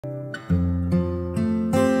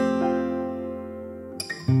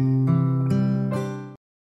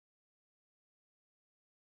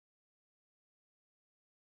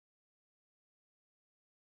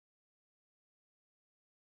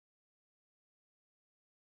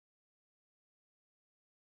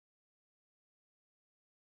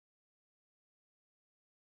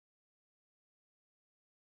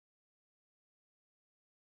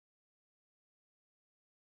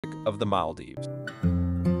of the Maldives.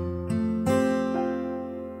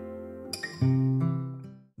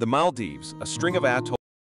 The Maldives, a string of atolls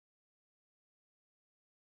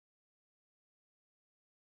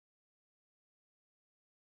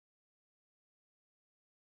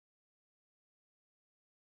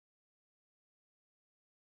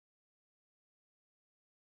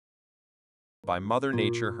by Mother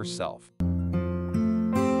Nature herself.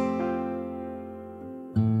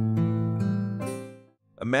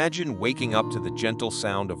 Imagine waking up to the gentle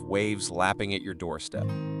sound of waves lapping at your doorstep.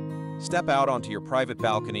 Step out onto your private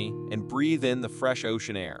balcony and breathe in the fresh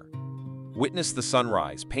ocean air. Witness the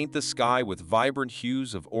sunrise, paint the sky with vibrant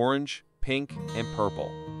hues of orange, pink, and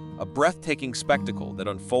purple, a breathtaking spectacle that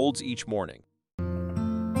unfolds each morning.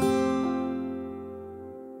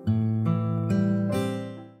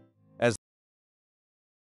 As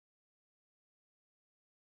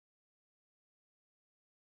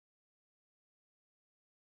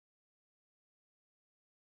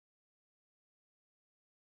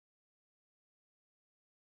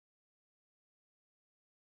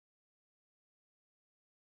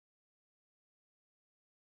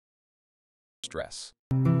stress.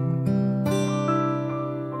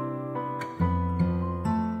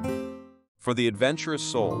 For the adventurous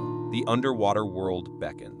soul, the underwater world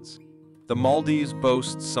beckons. The Maldives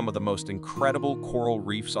boasts some of the most incredible coral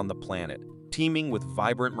reefs on the planet, teeming with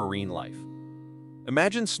vibrant marine life.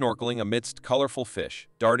 Imagine snorkeling amidst colorful fish,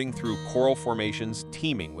 darting through coral formations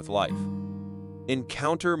teeming with life.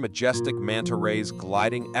 Encounter majestic manta rays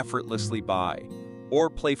gliding effortlessly by, or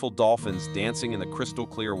playful dolphins dancing in the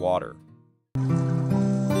crystal-clear water.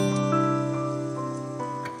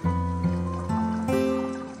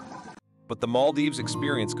 But the Maldives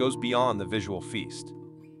experience goes beyond the visual feast.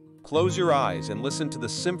 Close your eyes and listen to the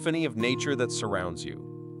symphony of nature that surrounds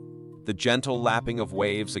you. The gentle lapping of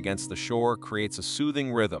waves against the shore creates a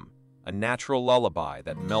soothing rhythm, a natural lullaby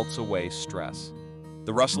that melts away stress.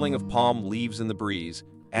 The rustling of palm leaves in the breeze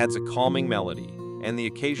adds a calming melody, and the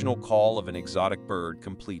occasional call of an exotic bird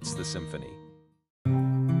completes the symphony.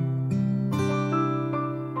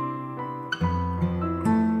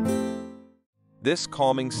 This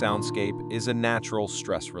calming soundscape is a natural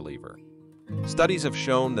stress reliever. Studies have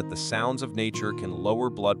shown that the sounds of nature can lower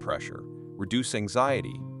blood pressure, reduce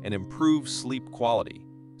anxiety, and improve sleep quality.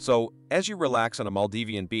 So, as you relax on a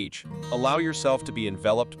Maldivian beach, allow yourself to be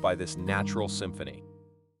enveloped by this natural symphony.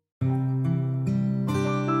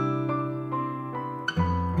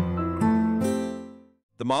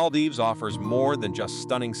 The Maldives offers more than just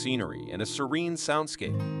stunning scenery and a serene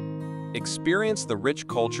soundscape. Experience the rich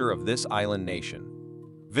culture of this island nation.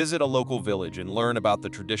 Visit a local village and learn about the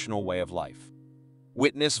traditional way of life.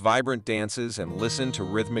 Witness vibrant dances and listen to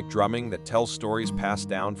rhythmic drumming that tells stories passed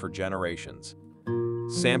down for generations.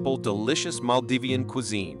 Sample delicious Maldivian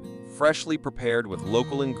cuisine, freshly prepared with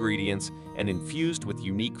local ingredients and infused with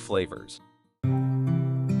unique flavors.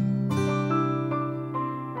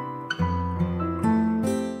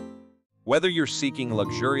 Whether you're seeking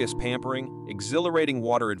luxurious pampering, exhilarating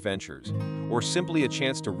water adventures, or simply a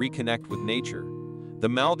chance to reconnect with nature, the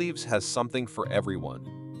Maldives has something for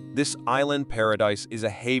everyone. This island paradise is a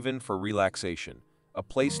haven for relaxation, a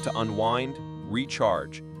place to unwind,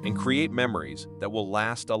 recharge, and create memories that will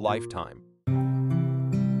last a lifetime.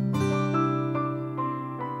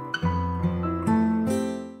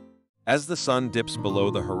 As the sun dips below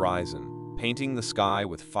the horizon, painting the sky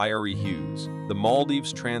with fiery hues, the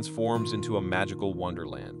Maldives transforms into a magical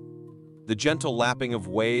wonderland. The gentle lapping of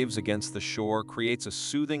waves against the shore creates a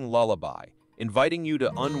soothing lullaby, inviting you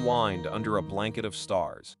to unwind under a blanket of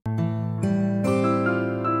stars.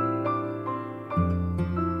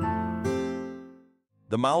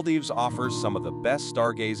 The Maldives offers some of the best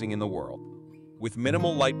stargazing in the world. With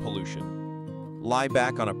minimal light pollution, lie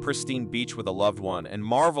back on a pristine beach with a loved one and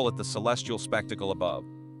marvel at the celestial spectacle above.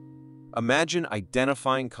 Imagine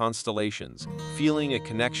identifying constellations, feeling a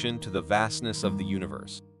connection to the vastness of the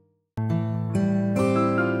universe.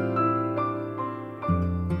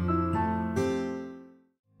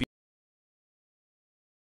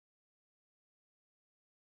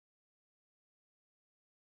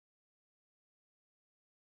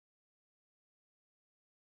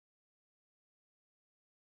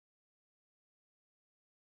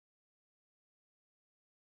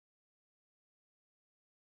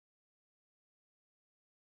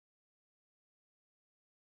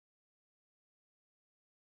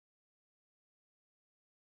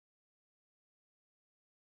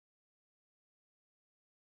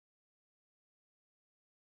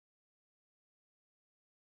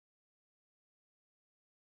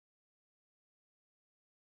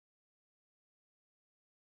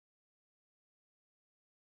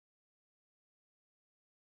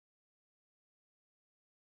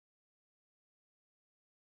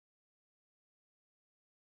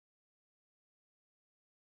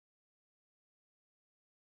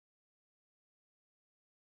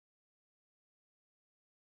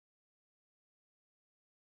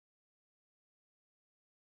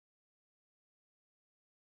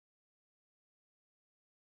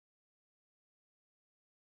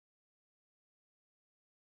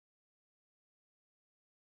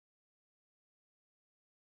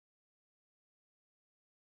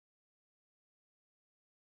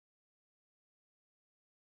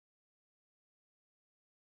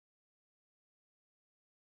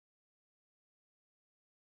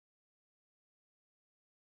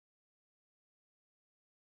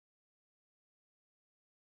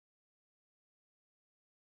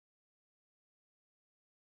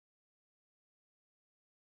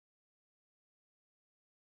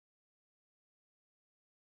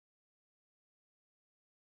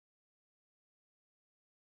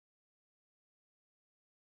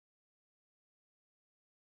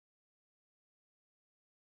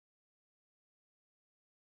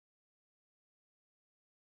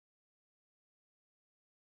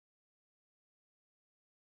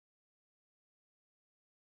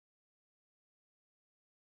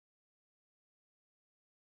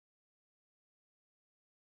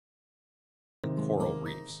 coral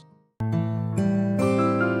reefs.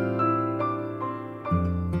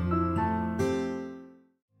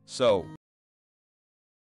 So,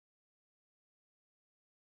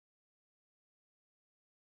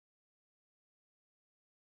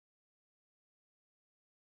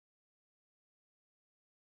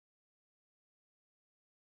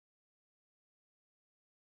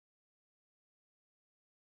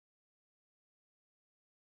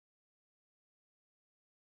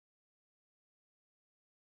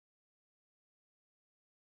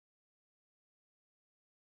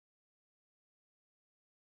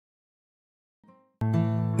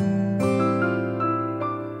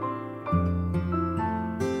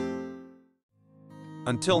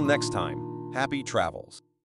 until next time, happy travels.